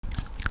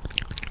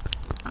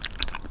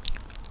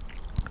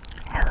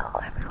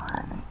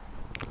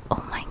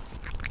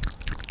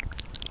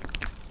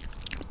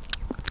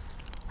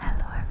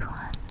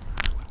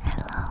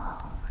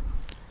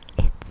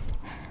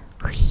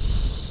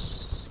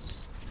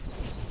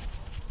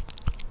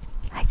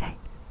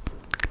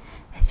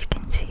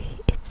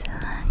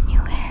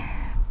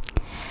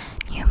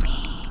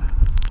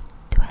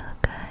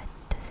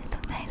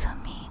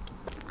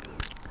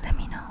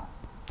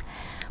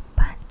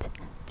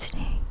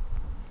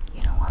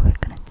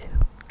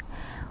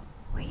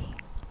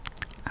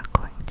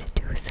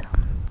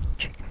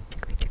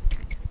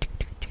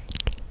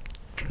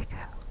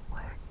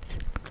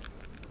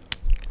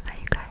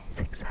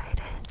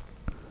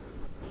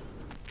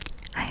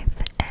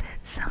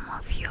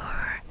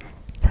your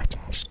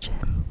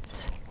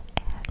suggestions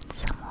and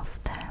some of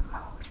the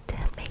most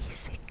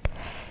basic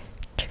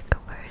trigger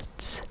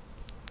words.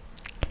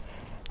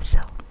 So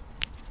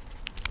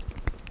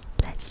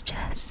let's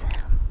just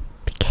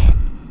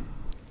begin.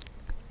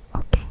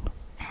 Okay,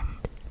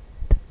 and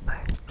the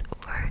first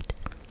word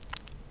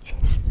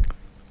is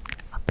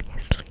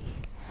obviously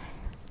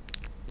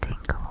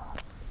tingle,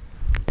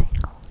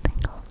 tingle,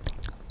 tingle,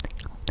 tingle,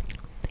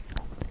 tingle,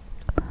 tingle,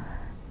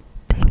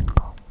 tingle,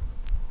 tingle,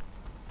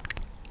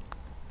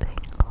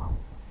 tingle,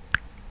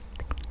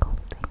 tingle,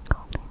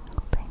 tingle,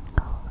 tingle,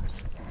 tingles,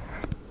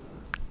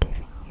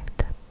 giving you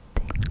the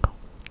tingle,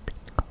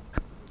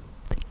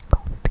 tingle,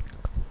 tingle,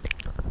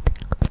 tingle,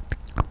 tingle,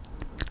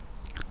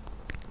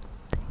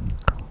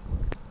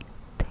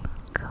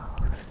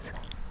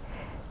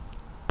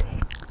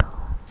 tingle,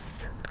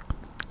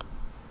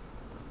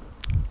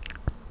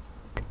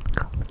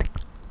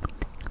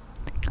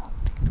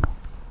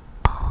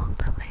 all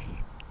the way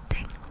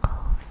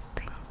tingles,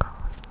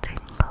 tingles,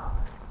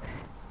 tingles,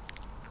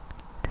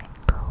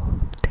 tingle,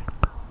 tingle,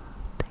 tingle,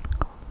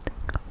 tingle,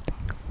 tingle,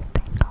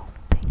 tingle,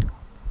 tingle,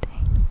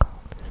 tingles,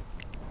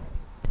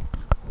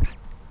 tingles,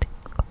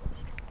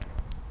 tingles,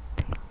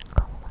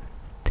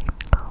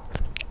 tingles,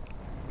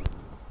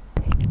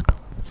 tingles,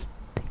 tingles,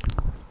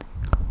 tingles.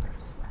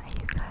 Are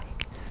you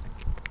guys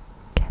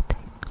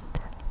getting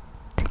the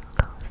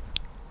tingles?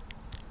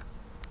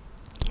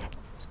 Yes,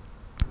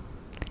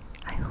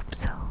 I hope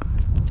so.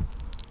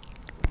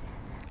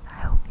 I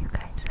hope you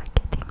guys are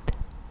getting the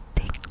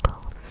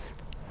tingles,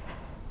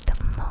 the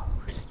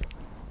most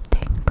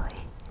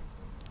tingly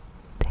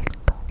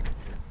tingles.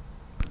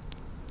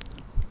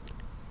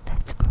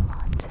 Let's move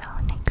on to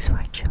our next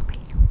word, shall we?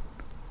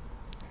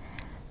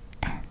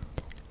 And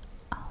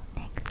our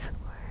next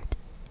word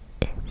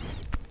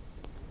is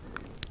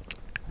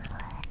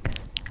relax,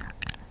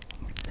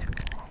 relax,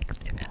 relax,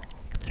 relax,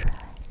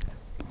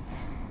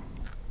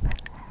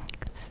 relax.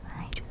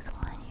 I just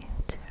want you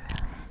to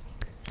relax,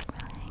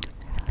 relax,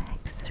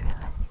 relax,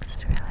 relax,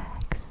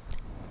 relax,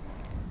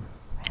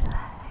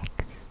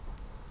 relax,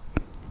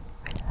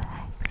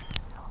 relax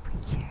over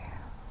here,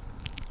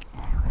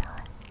 and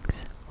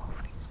relax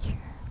over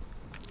here.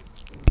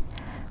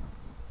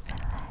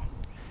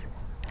 Relax,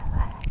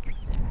 relax,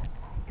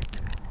 relax,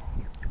 relax,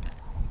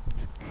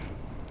 relax.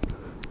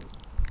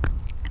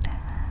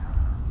 Now,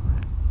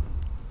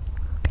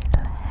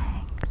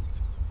 relax,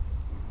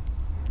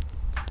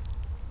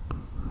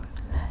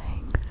 relax,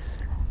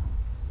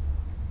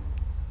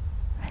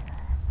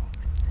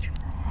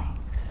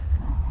 relax,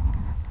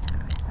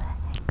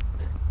 relax.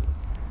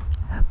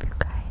 Hope you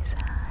guys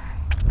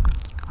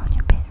are on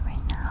your bed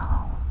right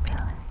now,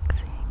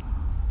 relaxing.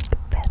 You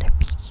better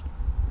be.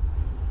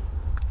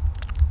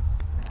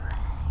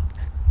 Relax,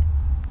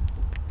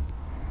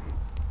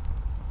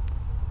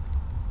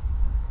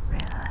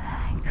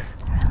 relax,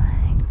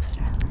 relax,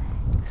 relax.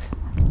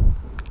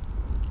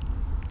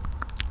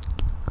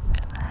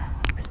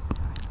 Relax,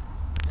 relax,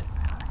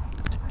 relax,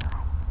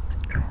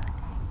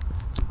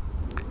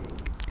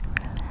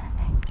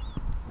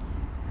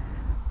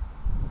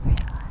 relax,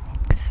 relax,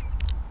 relax,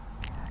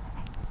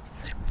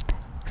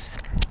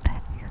 relax,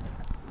 relax.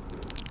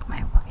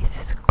 My voice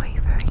is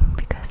quavering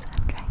because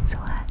I'm trying so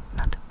hard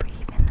not to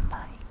breathe in the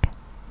mic.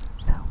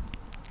 So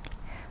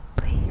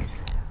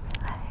please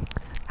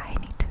relax. I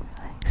need to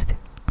relax too.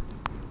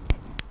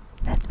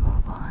 Let's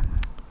move on.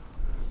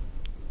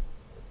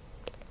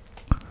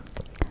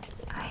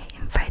 I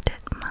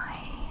invited my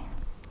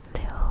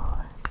little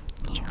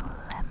new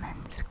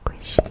lemon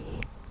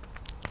squishy.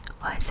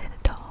 Or is it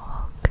a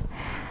dog?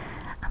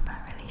 I'm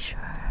not really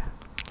sure.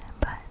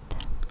 But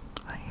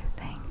what do you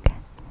think?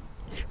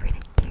 It's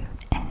really cute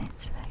and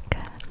it's like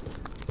a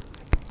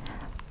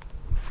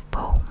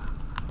foam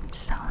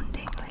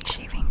sounding like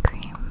shaving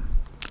cream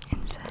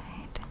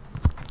inside.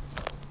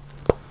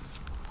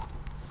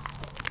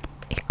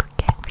 It could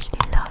get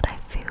really loud, I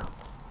feel.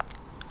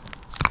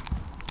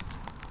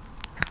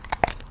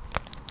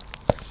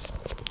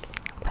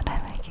 But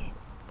I like it.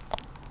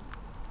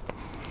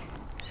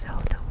 So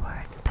the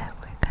word that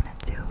we're gonna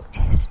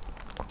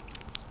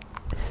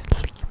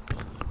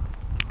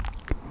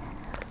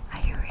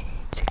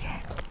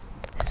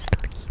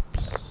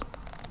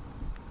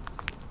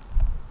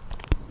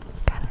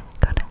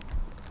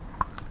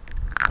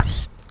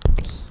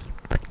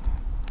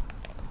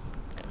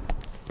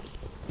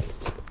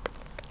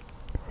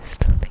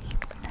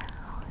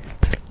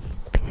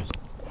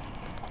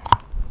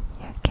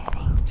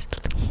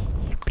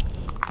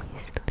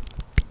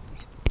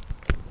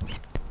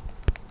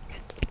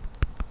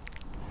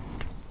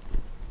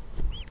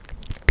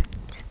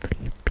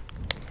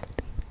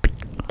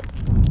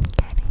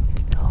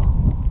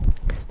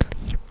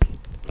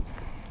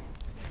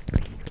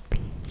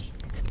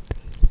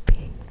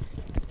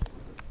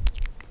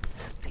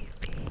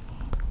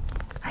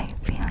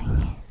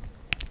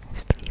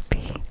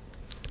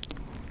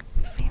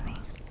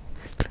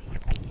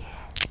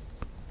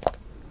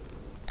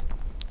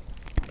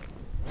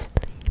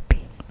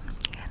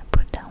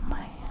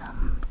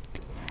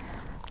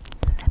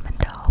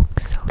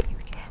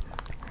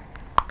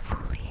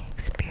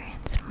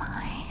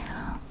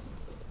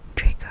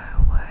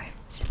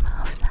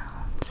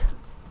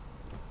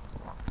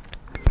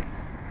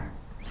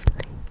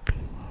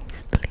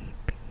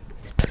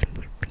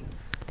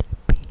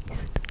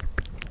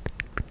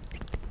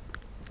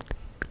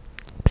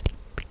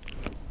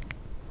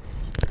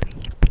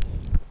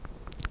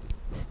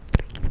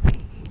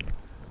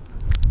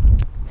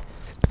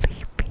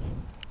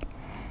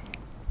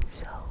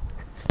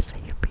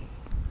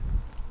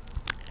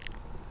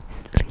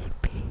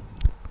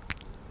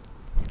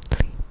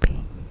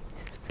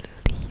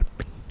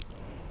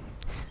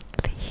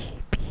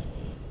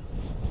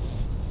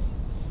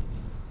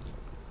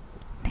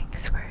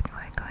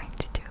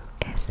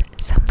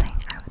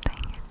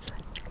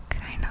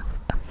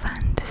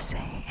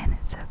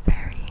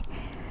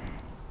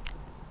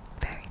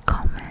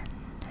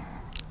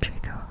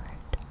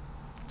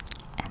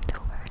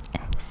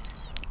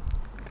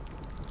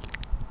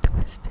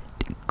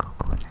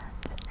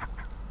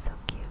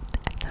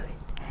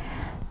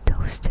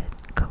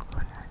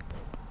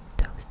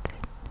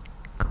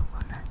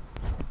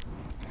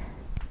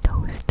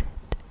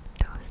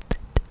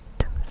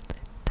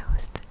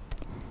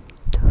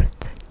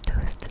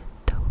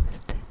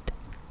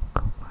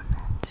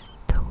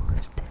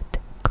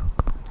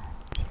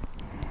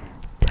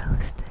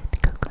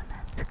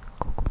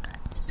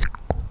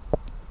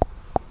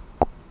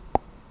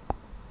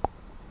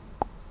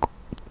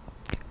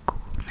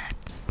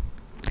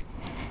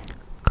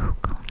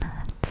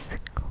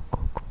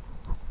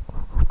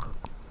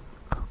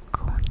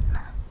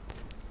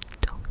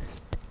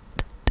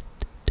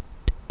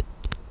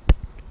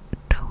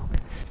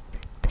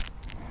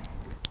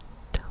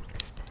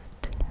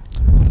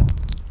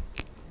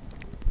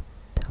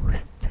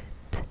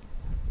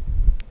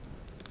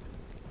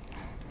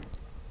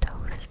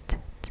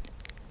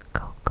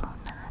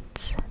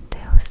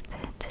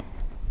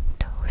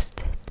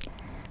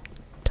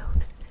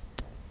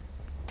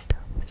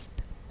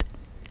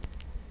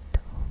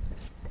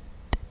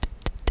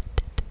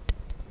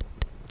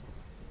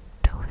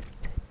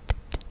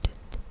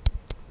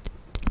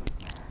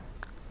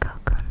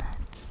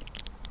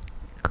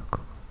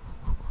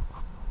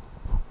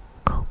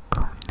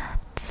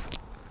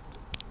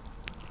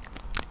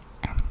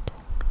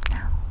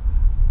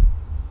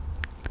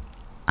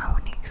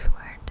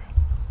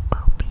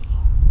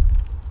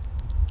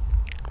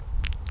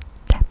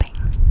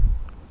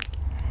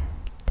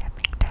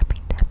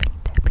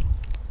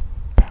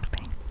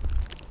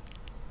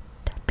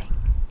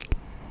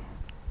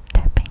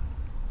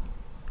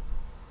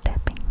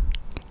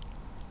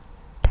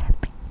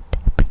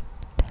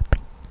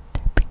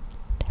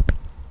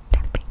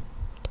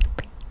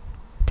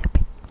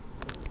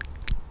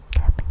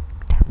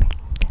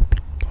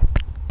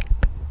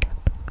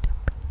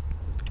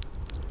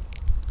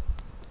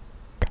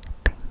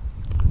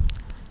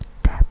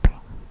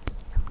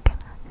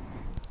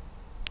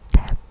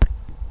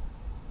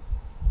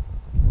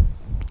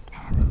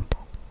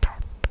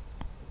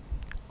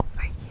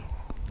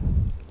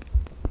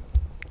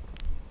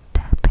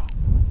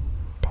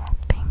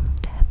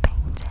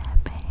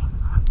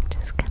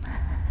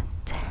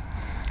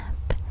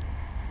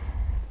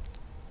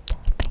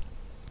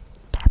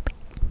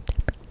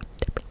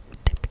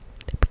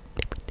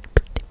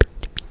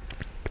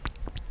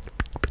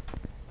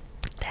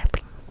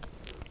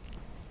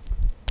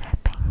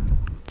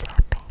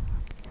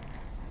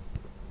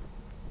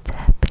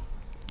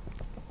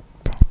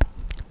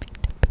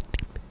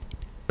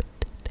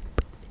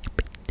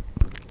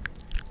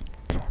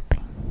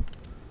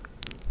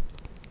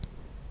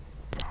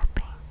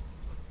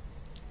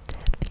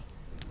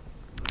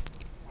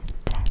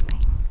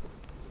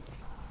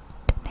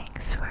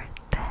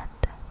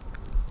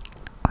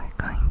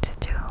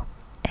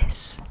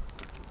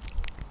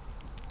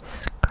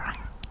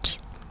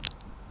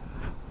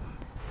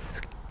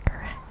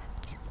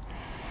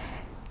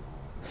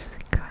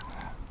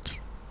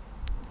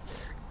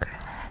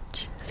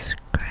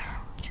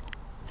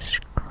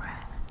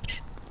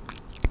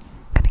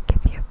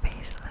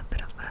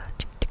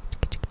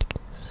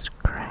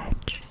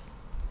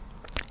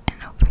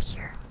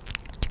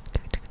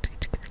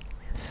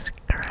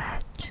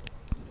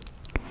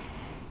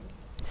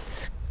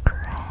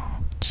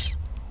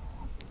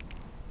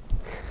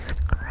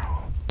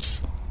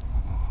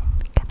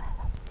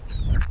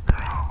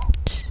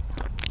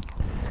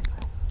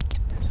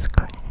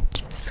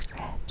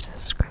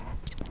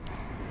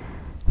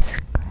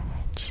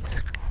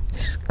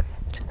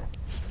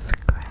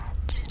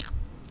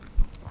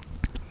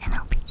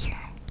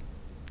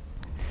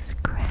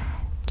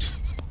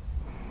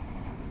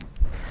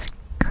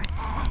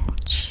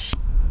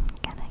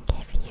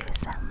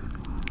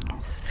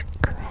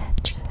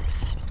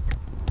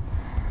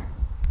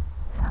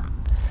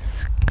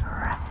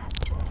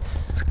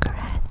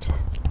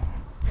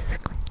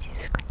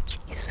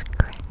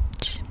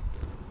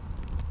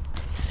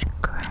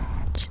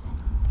scratching.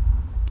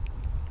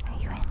 Are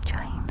you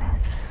enjoying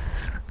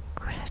this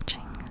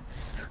scratching?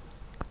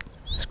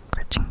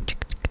 Scratching.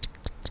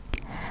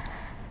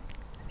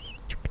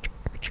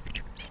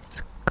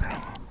 Scratch.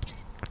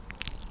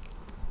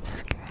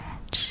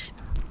 Scratch.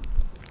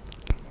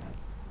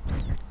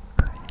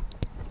 Scratch,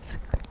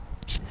 scratch,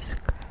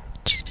 scratch,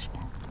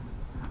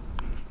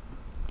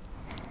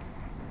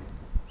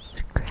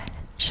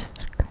 scratch,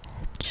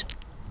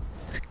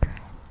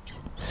 scratch,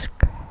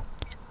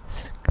 scratch,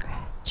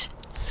 scratch,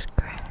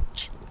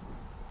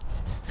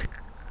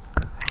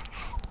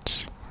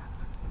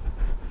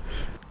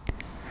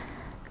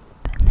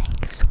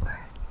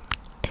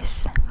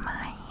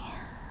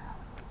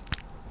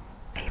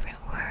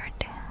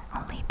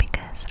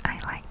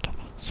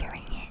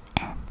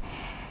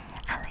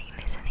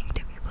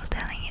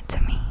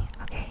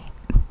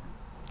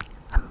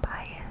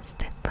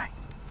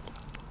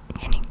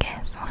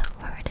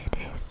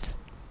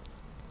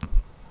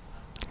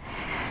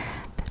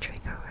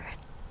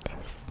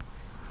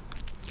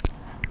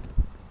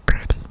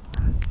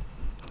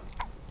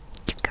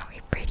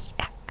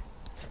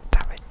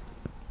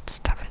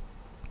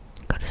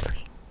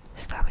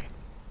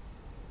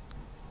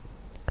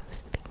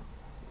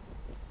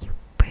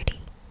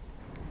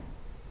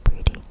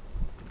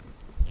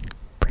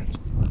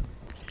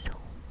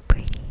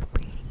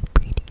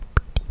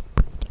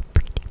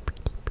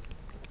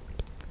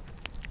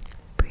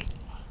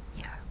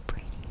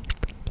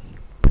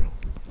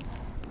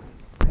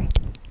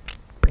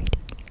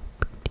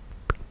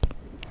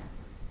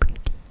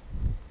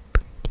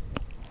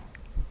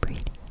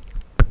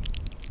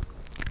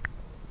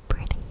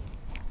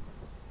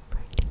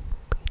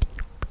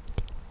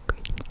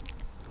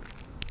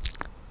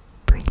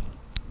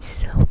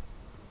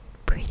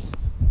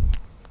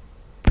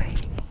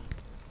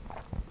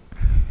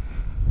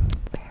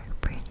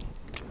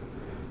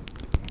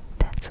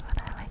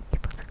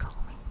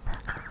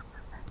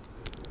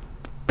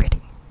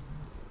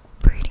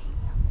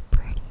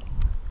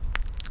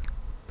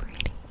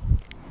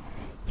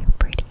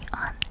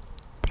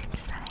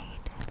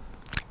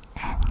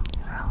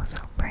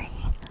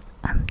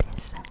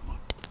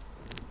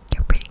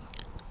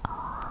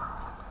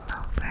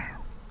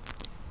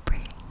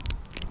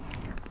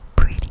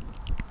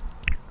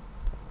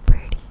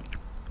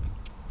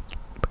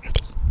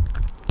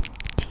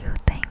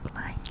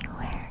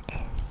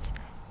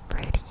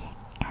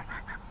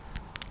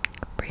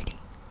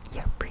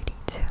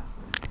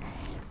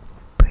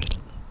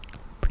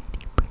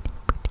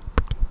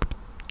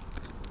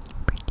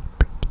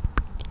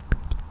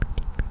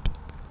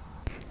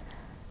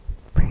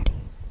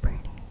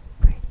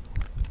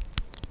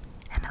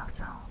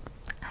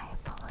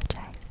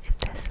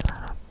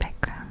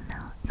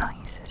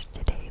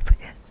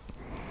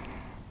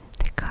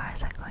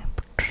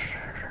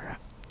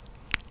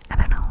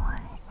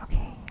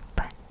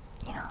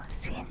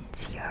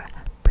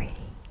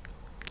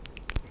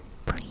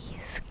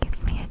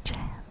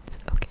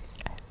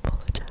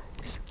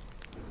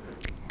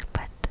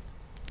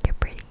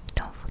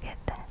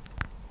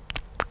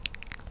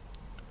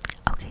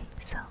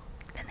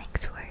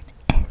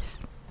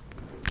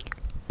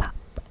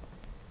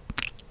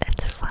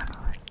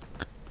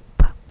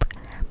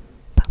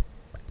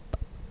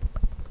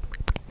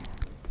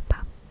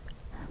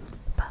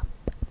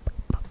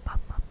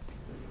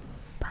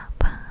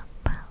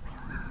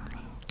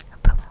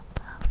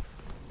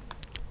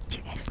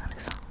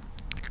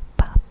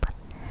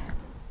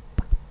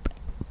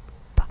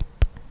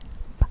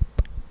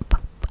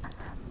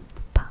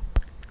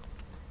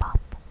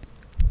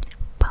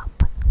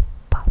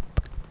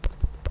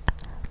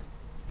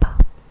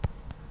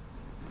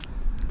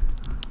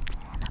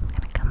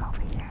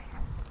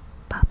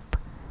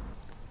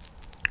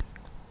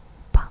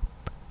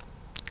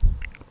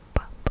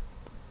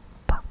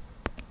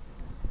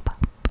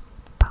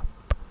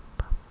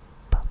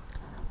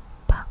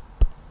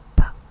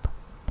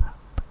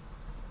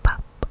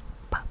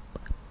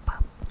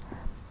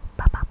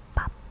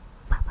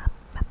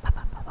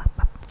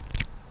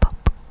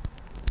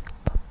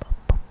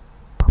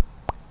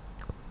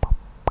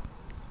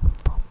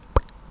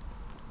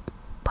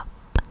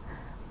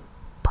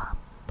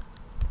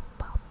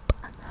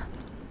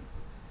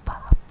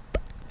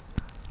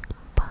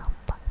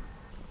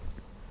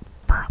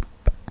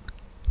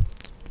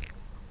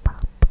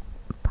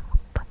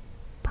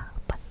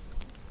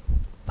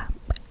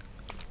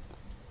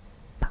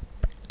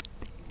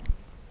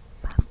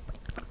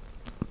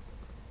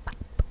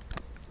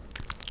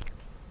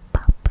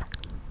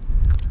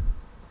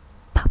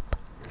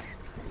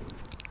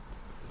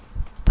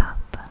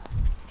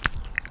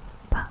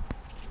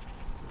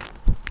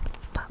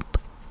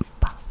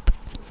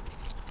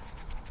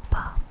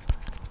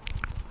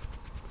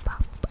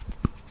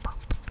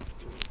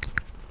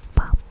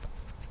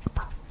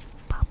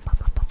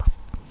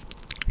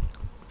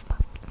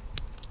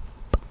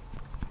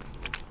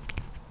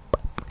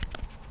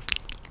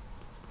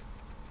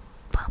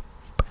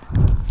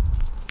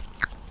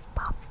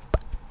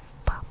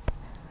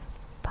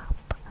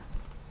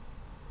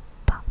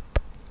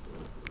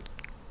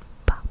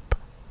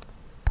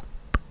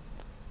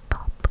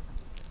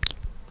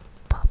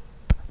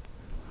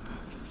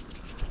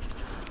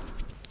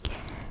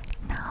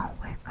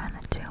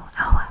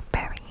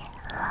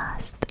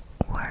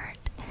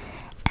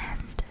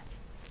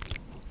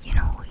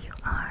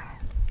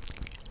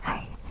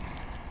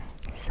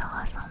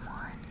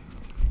 someone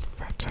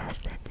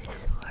suggested this